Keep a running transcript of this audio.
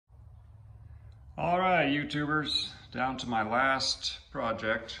All right, YouTubers, down to my last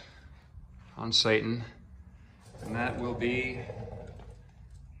project on Satan, and that will be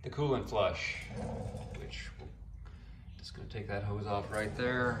the coolant flush, which just gonna take that hose off right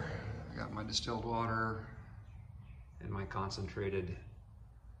there. I got my distilled water and my concentrated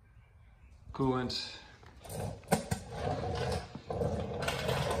coolant.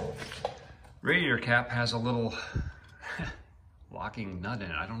 Radiator cap has a little locking nut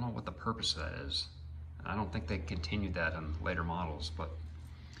in it. I don't know what the purpose of that is. I don't think they continued that on later models, but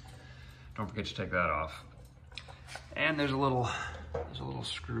don't forget to take that off. And there's a little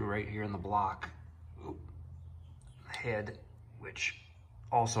screw right here in the block head, which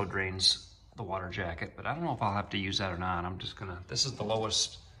also drains the water jacket, but I don't know if I'll have to use that or not. I'm just gonna, this is the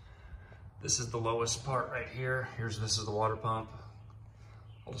lowest part right here. This is the water pump.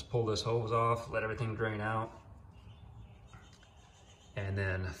 I'll just pull this hose off, let everything drain out, and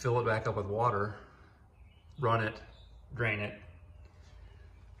then fill it back up with water, run it, drain it,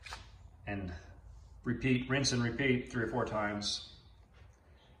 and repeat, rinse and repeat 3 or 4 times.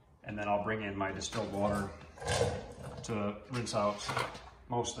 And then I'll bring in my distilled water to rinse out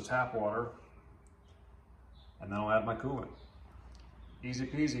most of the tap water, and then I'll add my coolant. Easy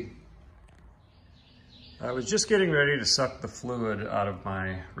peasy. I was just getting ready to suck the fluid out of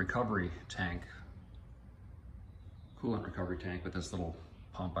my recovery tank, coolant recovery tank, with this little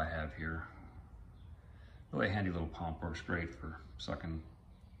pump I have here. Really handy little pump, works great for sucking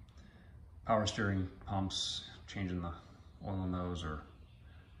power steering pumps, changing the oil in those, or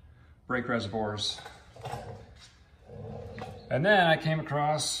brake reservoirs. And then I came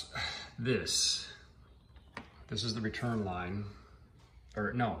across this. This is the return line,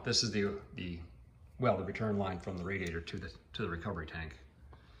 or no, this is the return line from the radiator to the recovery tank.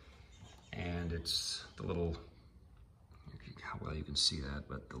 And it's the little, how well you can see that,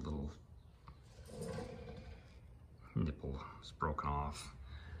 but the little nipple is broken off.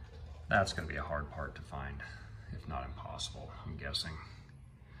 That's gonna be a hard part to find, if not impossible, I'm guessing.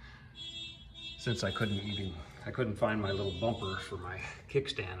 Since I couldn't find my little bumper for my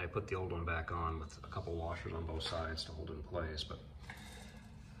kickstand, I put the old one back on with a couple washers on both sides to hold it in place. But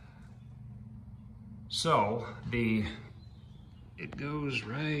so it goes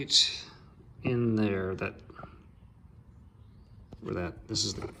right in there. This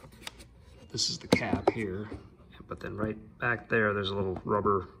is the cap here, but then right back there's a little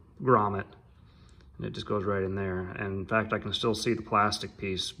rubber grommet, and it just goes right in there. And in fact, I can still see the plastic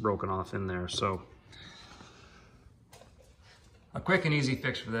piece broken off in there. So a quick and easy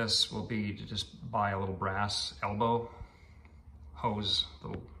fix for this will be to just buy a little brass elbow hose,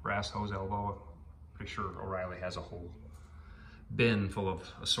 little brass hose elbow. Pretty sure O'Reilly has a whole bin full of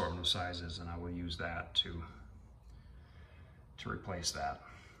assortment of sizes, and I will use that to replace that.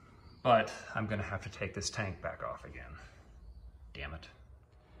 But I'm gonna have to take this tank back off again. Damn it.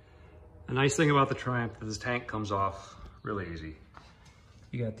 The nice thing about the Triumph is this tank comes off really easy.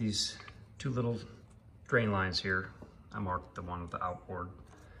 You got these 2 little drain lines here. I marked the one with the outboard,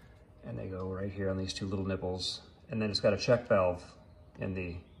 and they go right here on these 2 little nipples. And then it's got a check valve in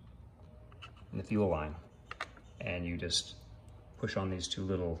the fuel line. And you just push on these 2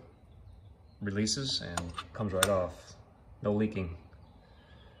 little releases and it comes right off. No leaking.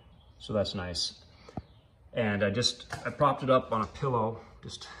 So that's nice. And I propped it up on a pillow,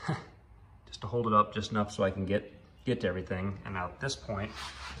 just to hold it up just enough so I can get to everything. And now at this point,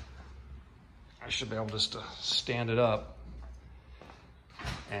 I should be able just to stand it up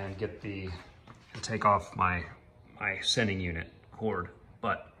and take off my sending unit cord.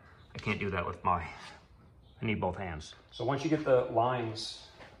 But I can't do that with I need both hands. So once you get the lines,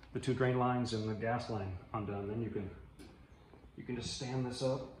 the 2 drain lines and the gas line undone, then you can just stand this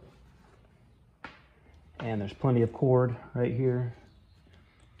up. And there's plenty of cord right here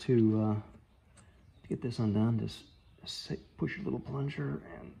to get this undone. Just push your little plunger,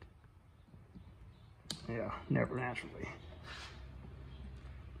 and yeah, never naturally.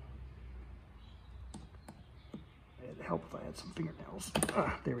 It'd help if I had some fingernails.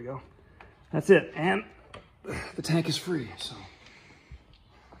 There we go. That's it, and the tank is free, so.